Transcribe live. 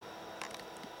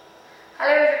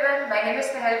everyone, my name is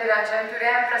Snehal Biranje and today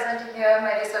I am presenting here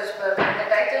my research work and the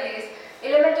title is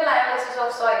Elemental Analysis of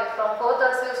Soil from 4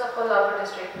 Tahsils of Kolhapur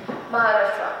district,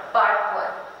 Maharashtra, Part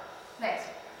 1.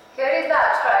 Next, here is the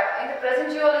abstract. In the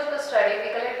present geological study, we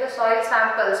collect the soil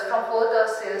samples from 4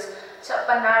 Tahsils,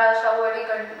 Pannala, Shavadi,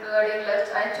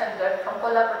 Gadinglas and Chandrad from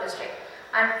Kolhapur district.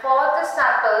 And for the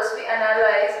samples, we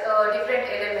analyze different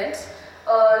elements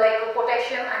like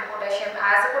potassium and potassium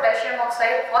as a potassium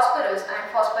oxide, phosphorus and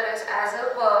phosphorus as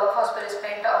a phosphorus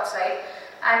pentaoxide,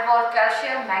 and for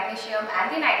calcium, magnesium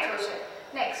and the nitrogen.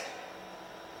 Next,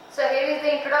 so here is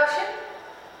the introduction.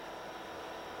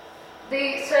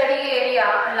 The study area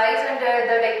lies under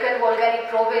the Deccan volcanic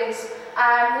province,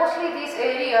 and mostly this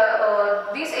area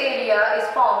is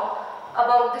formed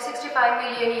about the 65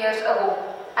 million years ago,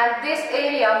 and this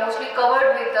area mostly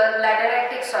covered with the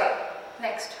lateritic soil.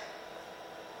 Next,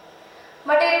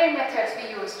 material methods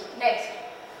we used. Next,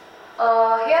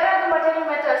 here are the material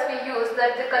methods we used,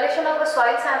 that the collection of the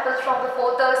soil samples from the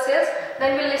 4 Tahsils,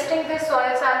 then we listing the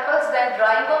soil samples, then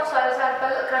drying of soil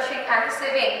sample, crushing and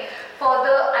sieving for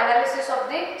the analysis of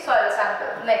the soil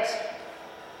sample. Next,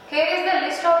 here is the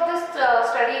list of this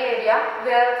study area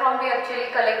where from we actually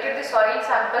collected the soil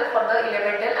sample for the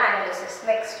elemental analysis.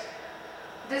 Next,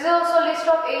 this is also list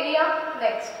of area.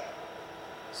 Next,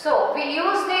 so we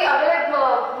use the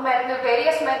available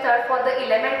various method for the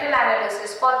elemental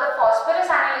analysis. For the phosphorus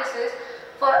analysis,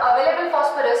 for available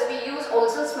phosphorus we use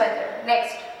Olson's method.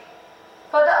 Next,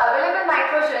 for the available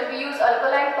nitrogen we use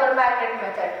alkaline permanganate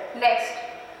method. Next,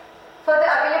 for the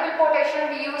available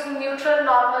potassium we use neutral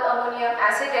normal ammonium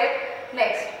acetate.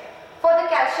 Next, for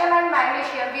the calcium and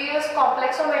magnesium we use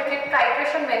complexometric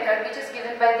titration method, which is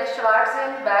given by the Schwartz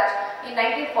and batch in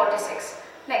 1946.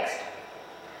 Next,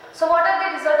 so what are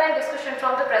the results and discussion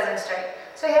from the present study?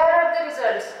 So here are the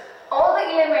results. All the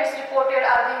elements reported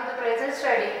are in the present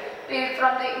study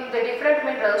from the different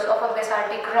minerals of a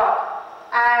basaltic rock,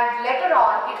 and later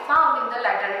on it found in the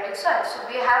lateritic soil. So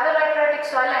we have a lateritic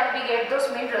soil and we get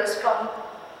those minerals from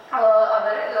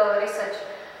our research.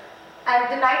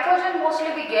 And the nitrogen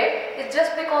mostly we get is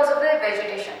just because of the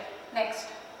vegetation. Next,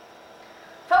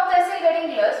 from Tehsil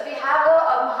Gadinglas we have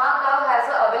a Mahagaon has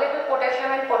a available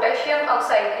potassium and potassium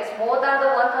oxide is more than the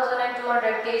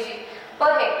 1200 kg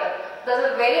per hectare.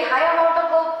 Thus a very high amount of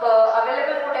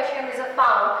available potassium is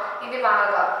found in the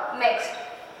Mahagaon. Next,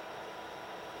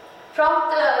 from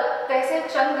the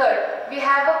Tehsil Chandrad we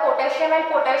have a potassium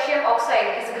and potassium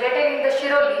oxide is greater in the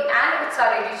Shiroli and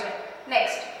Utsali region.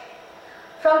 Next,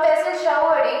 from Tehsil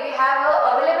Shavadi we have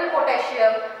available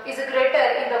potassium is greater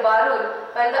in the Barul,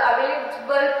 while the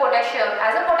available potassium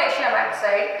as a potassium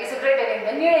oxide is greater in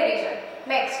the Nile region.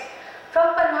 Next,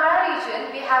 from Pannala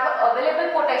region we have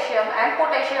available potassium and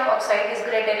potassium oxide is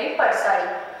greater in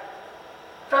Parsari.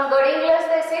 From Gadinglas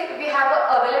Tehsil we have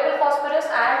available phosphorus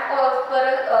and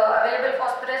available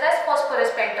phosphorus as phosphorus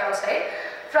pentaoxide.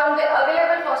 From the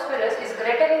available phosphorus is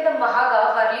greater in the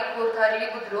Mahagaon, Harlipur, Tharli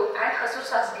Budruk and Hasur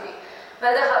Sasgiri,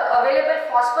 where the available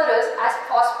phosphorus as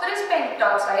phosphorus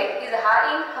pentaoxide is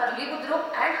high in Harli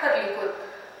Budruk and Harlipur.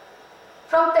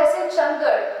 From Tehsil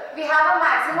Chandrad we have a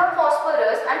maximum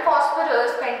phosphorus and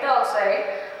phosphorus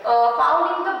pentaoxide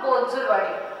found in the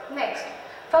Bonzurwadi. Next,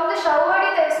 from the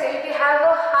Shavadi Tehsil we have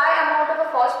a high amount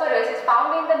of phosphorus is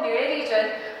found in the Nile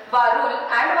region, Barul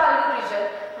and Valur region,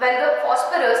 while the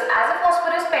phosphorus as a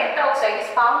phosphorus pentaoxide is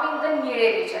found in the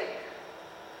Nile region.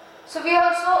 So we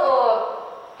also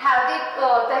have the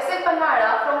Tehsil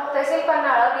Pannala. From Tehsil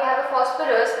Pannala we have a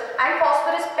phosphorus and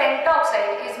phosphorus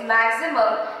pentaoxide is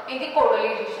maximum in the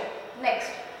Kodoli region.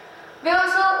 Next, we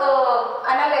also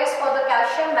analyze for the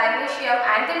calcium, magnesium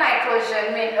and the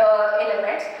nitrogen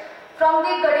elements. From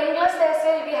the Gadinglas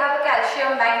Tehsil we have a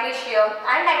calcium, magnesium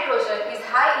and nitrogen is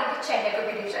high in the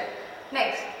Chennakubi region.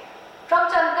 Next, from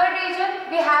Chandrad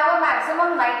region we have a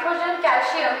maximum nitrogen,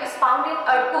 calcium is found in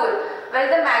Adpur, while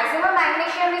the maximum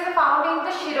magnesium is found in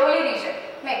the Shiroli region.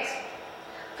 Next,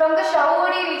 from the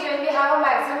Shavadi region we have a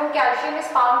maximum calcium is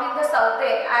found in the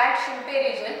Salte and Shimpe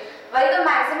region, while the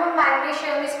maximum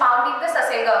magnesium is found in the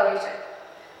Sasegao region,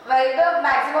 while the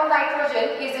maximum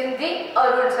nitrogen is in the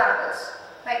Arul samples.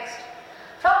 Next,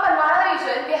 from Pannala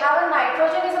region we have a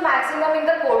nitrogen is a maximum in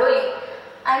the Kodoli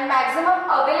and maximum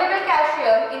available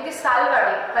calcium in the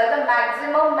Salwadi, while the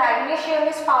maximum magnesium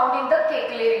is found in the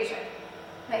Kekle region.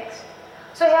 Next,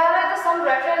 so here are some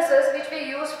references which we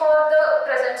use for the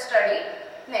present study.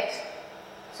 Next,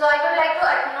 so I would like to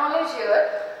acknowledge here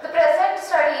the present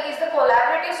study is the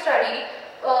collaborative study,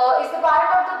 is the part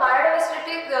of the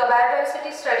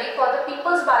biodiversity study for the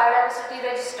People's Biodiversity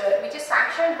Register, which is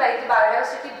sanctioned by the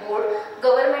Biodiversity Board,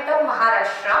 Government of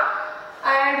Maharashtra,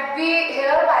 and we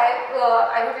hereby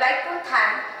I would like to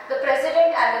thank the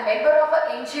president and the member of a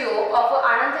NGO of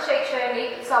Anand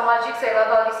Shaikshanik Samajik Seva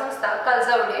Bhavi Sanstha,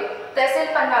 Kalzavde,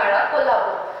 Tehsil Pannala,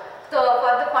 Kolhapur,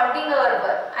 for the funding our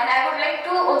work. And I would like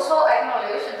to also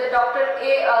acknowledge the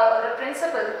the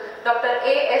principal, Dr.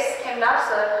 A.S. Khemnar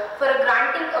sir, for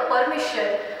granting a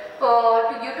permission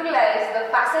to utilize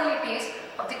the facilities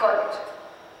of the college.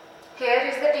 Here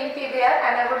is the team PBR,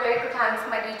 and I would like to thank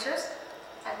my teachers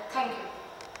and thank you.